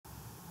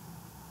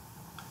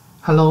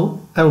Hello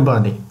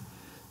everybody,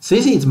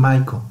 this is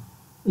Michael.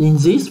 In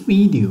this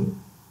video,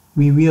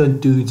 we will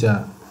do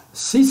the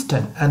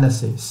system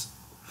analysis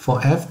for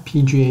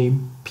FPGA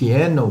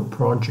piano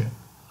project.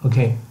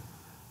 Okay,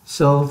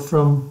 so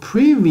from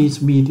previous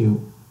video,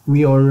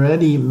 we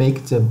already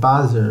make the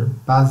buzzer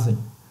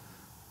buzzing,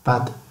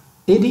 but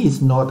it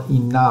is not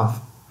enough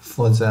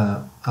for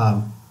the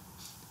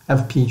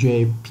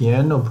FPGA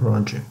piano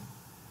project.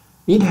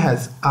 It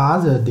has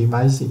other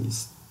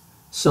devices.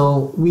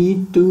 So we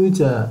do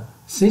the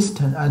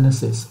system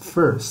analysis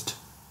first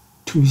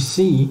to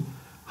see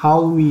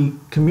how we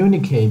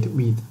communicate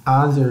with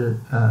other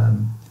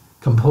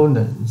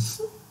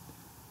components.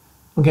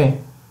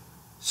 Okay,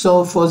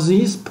 so for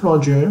this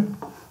project,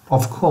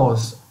 of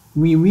course,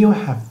 we will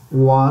have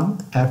one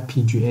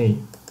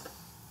FPGA.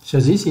 So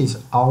this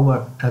is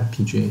our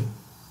FPGA.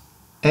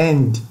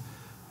 And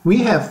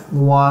we have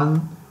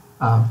one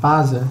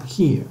buzzer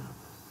here.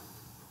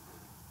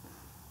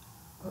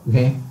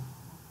 Okay.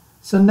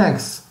 So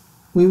next,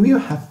 we will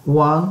have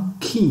one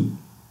key.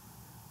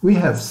 We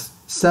have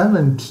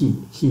 7 keys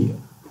here.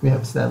 We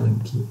have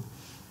 7 keys.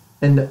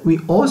 And we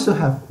also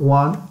have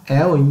one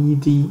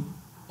LED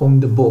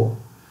on the board.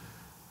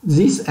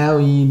 This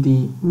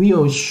LED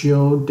will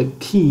show the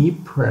key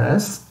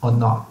press or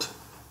not.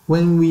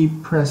 When we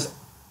press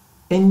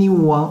any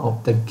one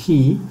of the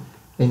key,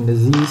 and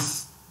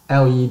this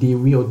LED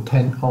will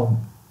turn on.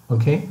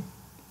 Okay?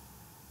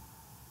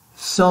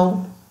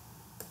 So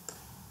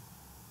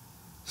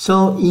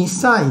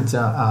inside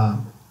the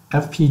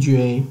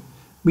FPGA,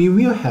 we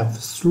will have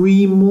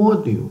 3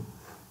 modules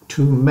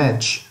to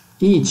match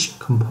each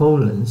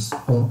components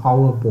on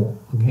our board.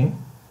 Okay.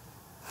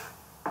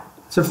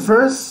 The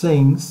first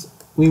things,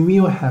 we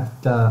will have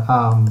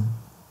the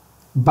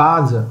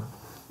buzzer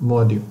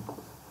module.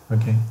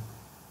 Okay.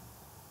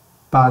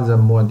 Buzzer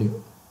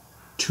module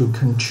to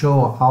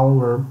control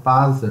our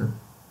buzzer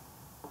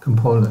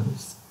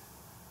components.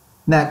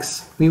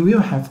 Next, we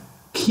will have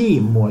key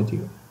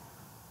module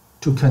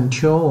to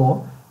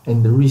control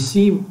and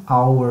receive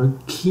our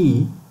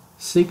key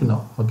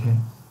signal. Okay.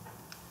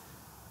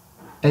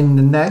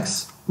 And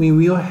next, we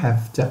will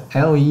have the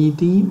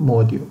LED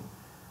module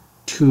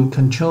to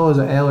control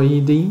the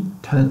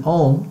LED turn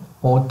on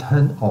or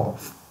turn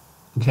off.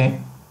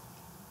 Okay.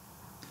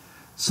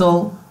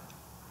 So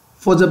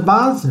for the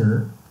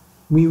buzzer,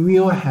 we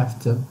will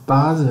have the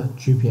buzzer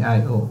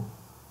GPIO.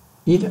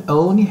 It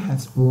only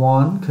has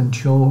one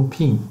control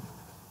pin,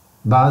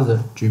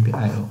 buzzer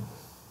GPIO.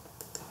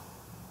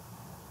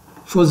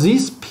 For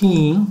this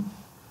pin,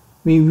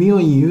 we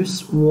will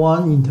use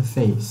one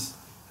interface,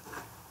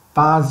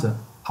 buzzer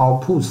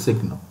output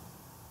signal,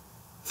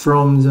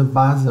 from the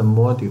buzzer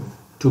module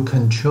to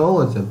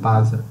control the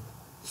buzzer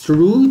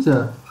through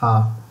the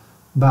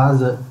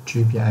buzzer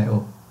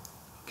GPIO.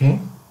 Okay.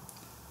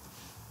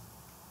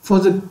 For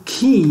the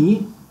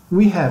key,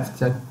 we have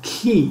the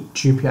key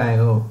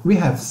GPIO. We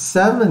have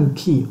 7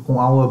 keys on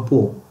our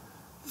board,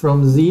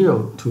 from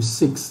 0 to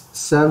 6,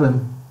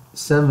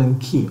 7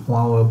 keys on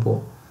our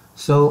board.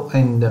 So,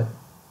 and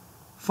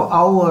for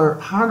our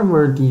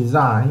hardware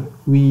design,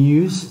 we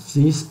use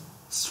these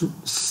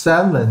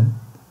 7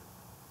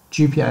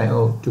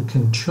 GPIO to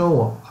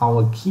control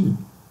our key.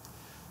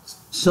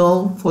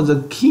 So for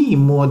the key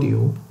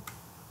module,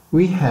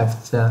 we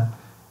have the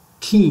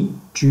key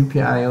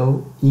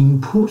GPIO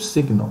input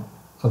signal.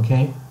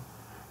 Okay,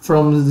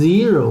 from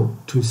 0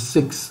 to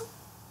 6,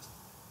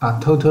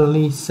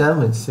 totally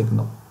 7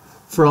 signal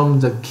from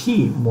the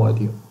key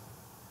module.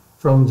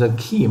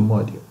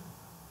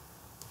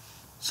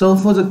 So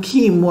for the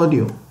key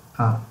module,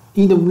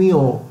 it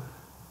will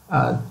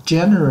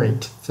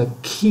generate the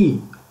key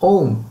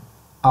on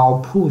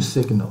output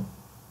signal.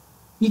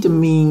 It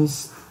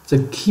means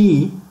the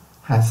key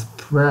has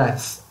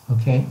pressed.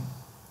 Okay,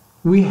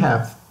 we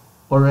have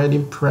already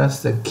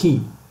pressed the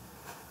key,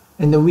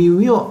 and we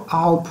will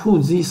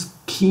output this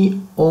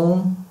key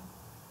on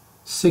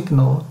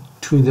signal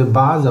to the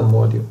buzzer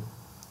module.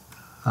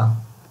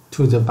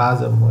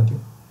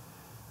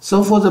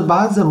 So for the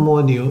buzzer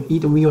module,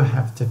 it will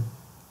have the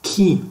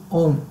key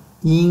on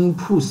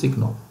input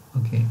signal.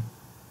 Okay,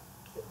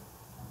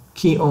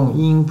 key on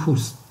input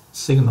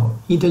signal.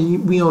 It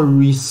will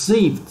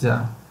receive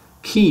the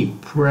key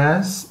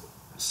press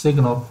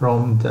signal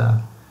from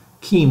the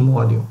key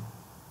module.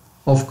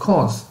 Of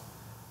course,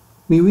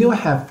 we will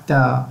have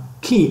the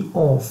key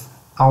off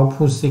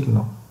output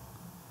signal.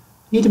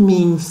 It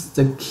means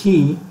the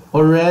key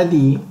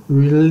already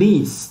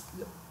released.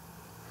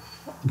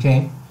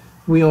 Okay,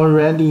 we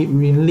already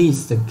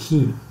released the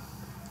key.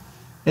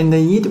 And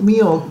it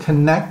will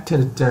connect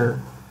the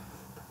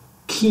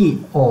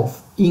key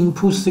of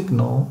input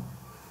signal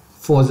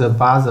for the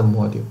buzzer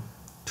module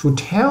to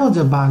tell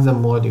the buzzer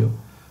module,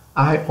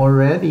 I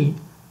already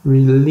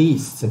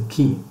released the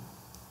key.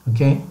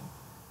 Okay.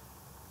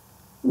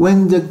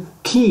 When the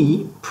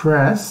key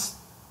press,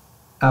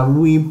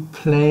 we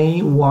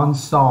play one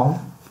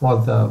song for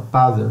the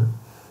buzzer.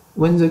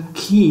 When the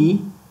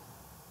key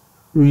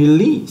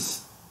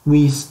release,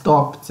 we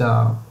stop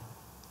the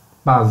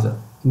buzzer.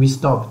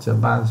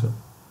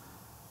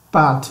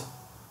 But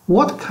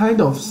what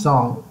kind of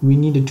song we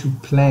need to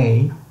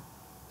play?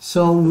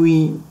 So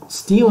we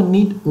still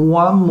need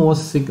one more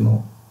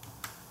signal.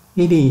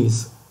 It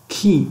is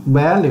key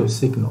value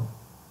signal,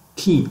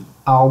 key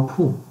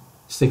output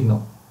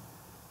signal.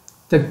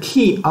 The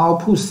key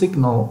output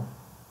signal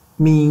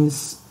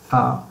means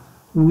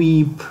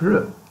we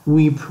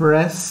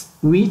press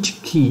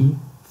which key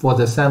for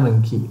the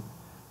 7 key.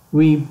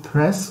 We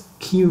press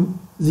key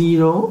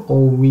 0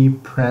 or we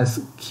press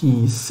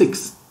key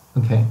 6.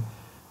 Okay,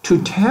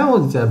 to tell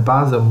the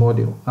buzzer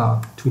module.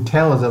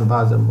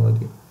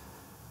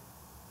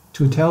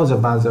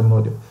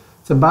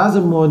 The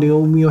buzzer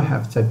module will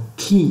have the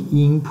key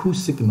input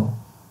signal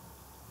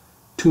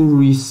to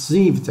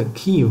receive the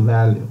key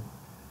value.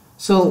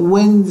 So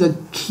when the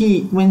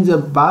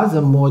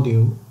buzzer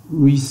module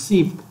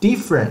receives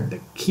different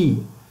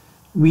key,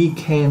 we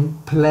can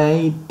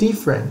play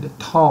different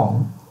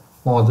tone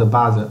for the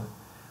buzzer.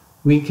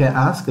 We can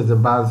ask the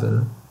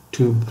buzzer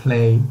to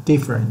play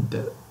different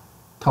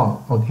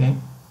tone. Okay.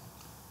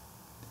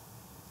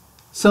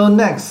 So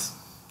next,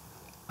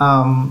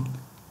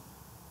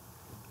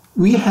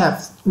 we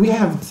have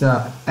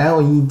the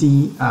LED.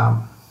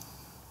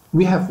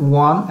 We have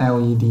one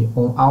LED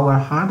on our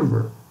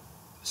hardware.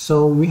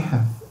 So we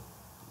have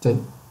the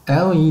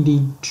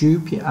LED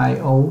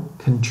GPIO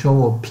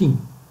control pin.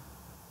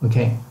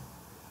 Okay.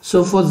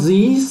 So for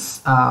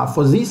this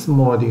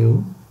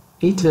module,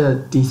 it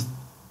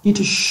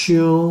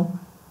shows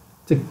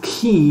the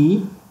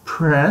key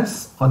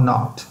press or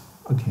not.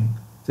 Okay,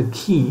 the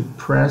key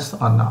press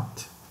or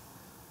not.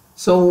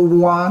 So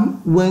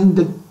when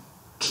the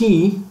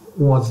key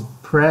is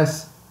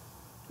pressed,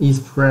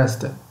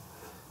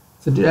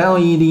 the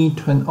LED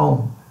turn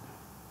on,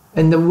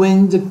 and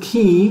when the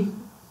key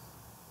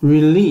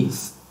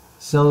release,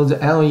 so the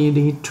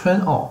LED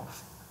turn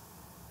off.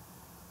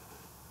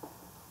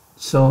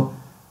 So,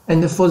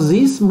 and for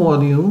this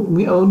module,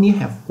 we only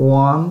have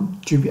one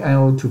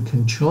GPIO to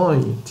control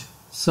it.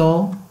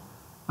 So,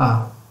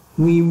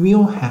 we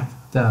will have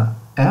the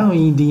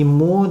LED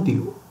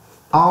module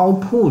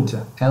output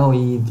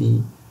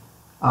LED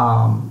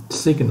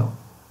signal.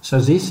 So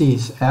this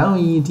is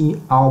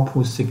LED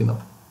output signal.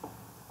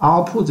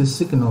 Output the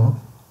signal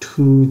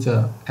to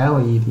the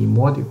LED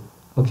module.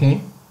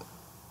 Okay.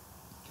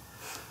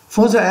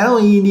 For the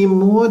LED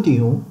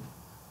module,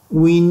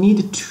 we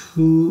need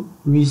to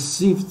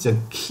receive the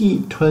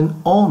key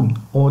turn on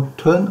or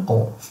turn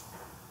off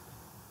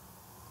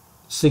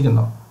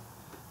signal.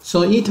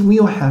 So it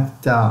will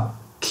have the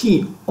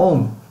key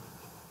on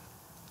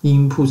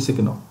input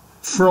signal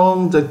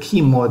from the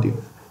key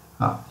module.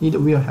 It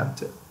will have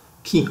the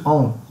key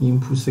on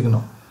input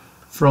signal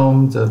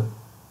from the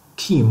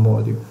key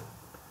module,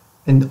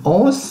 and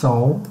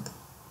also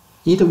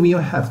it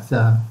will have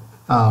the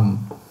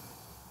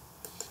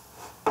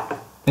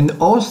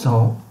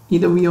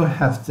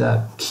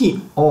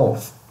key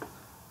off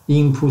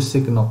input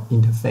signal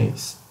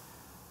interface.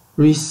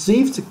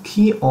 Receive the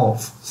key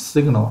off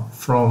signal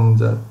from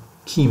the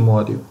key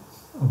module.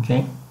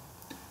 Okay.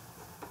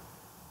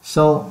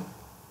 So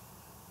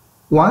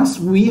once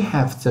we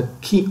have the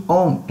key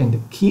on and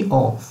the key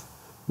off,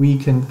 we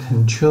can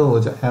control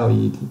the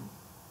LED.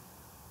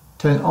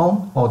 Turn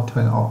on or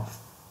turn off.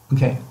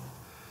 Okay.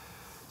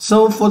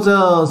 So for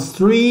the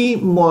 3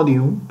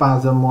 module,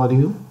 buzzer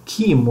module,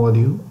 key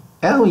module,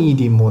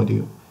 LED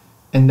module,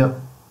 and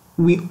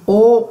we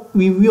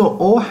will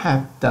all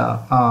have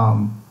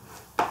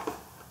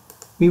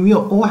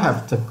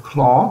the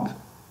clock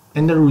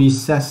and the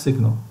reset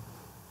signal.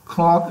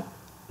 Clock,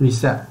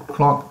 reset.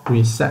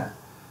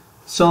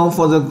 So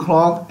for the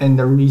clock and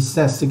the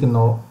reset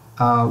signal,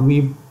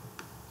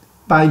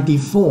 by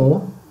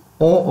default,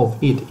 all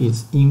of it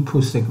is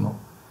input signal.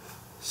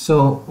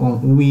 So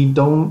we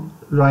don't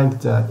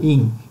write the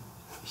in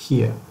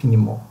here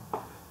anymore.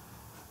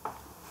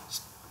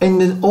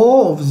 And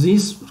all of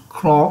this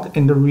clock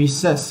and the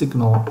reset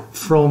signal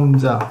from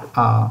the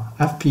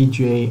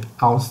FPGA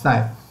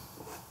outside,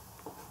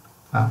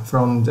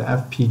 from the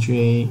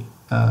FPGA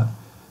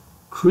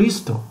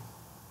crystal.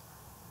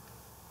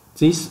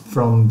 This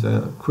from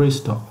the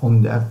crystal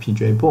on the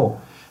FPGA board,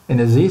 and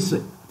this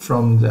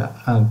from the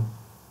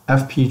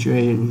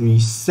FPGA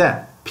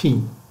reset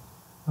pin.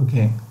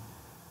 Okay,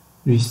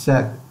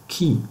 reset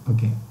key.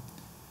 Okay,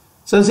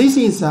 so this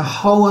is a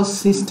whole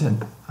system.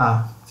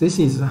 This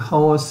is a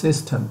whole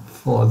system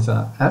for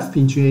the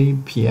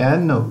FPGA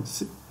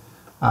pianos.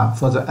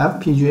 For the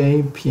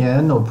FPGA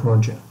piano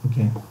project.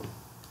 Okay.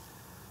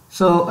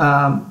 So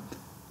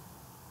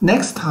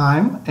next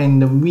time,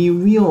 and we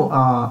will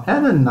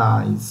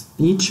analyze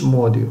each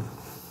module,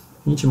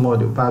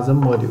 buzzer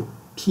module,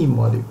 key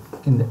module,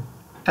 and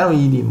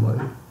LED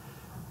module,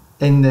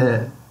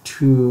 and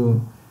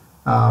to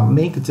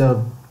make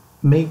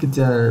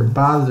the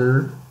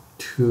buzzer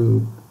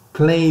to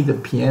play the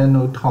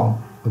piano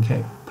tone.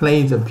 Okay,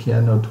 play the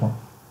piano tone.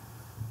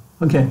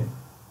 Okay,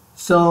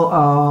 so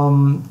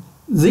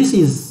this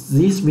is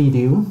this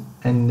video,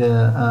 and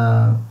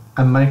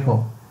I'm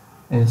Michael,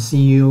 and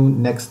see you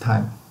next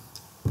time.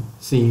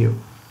 See you.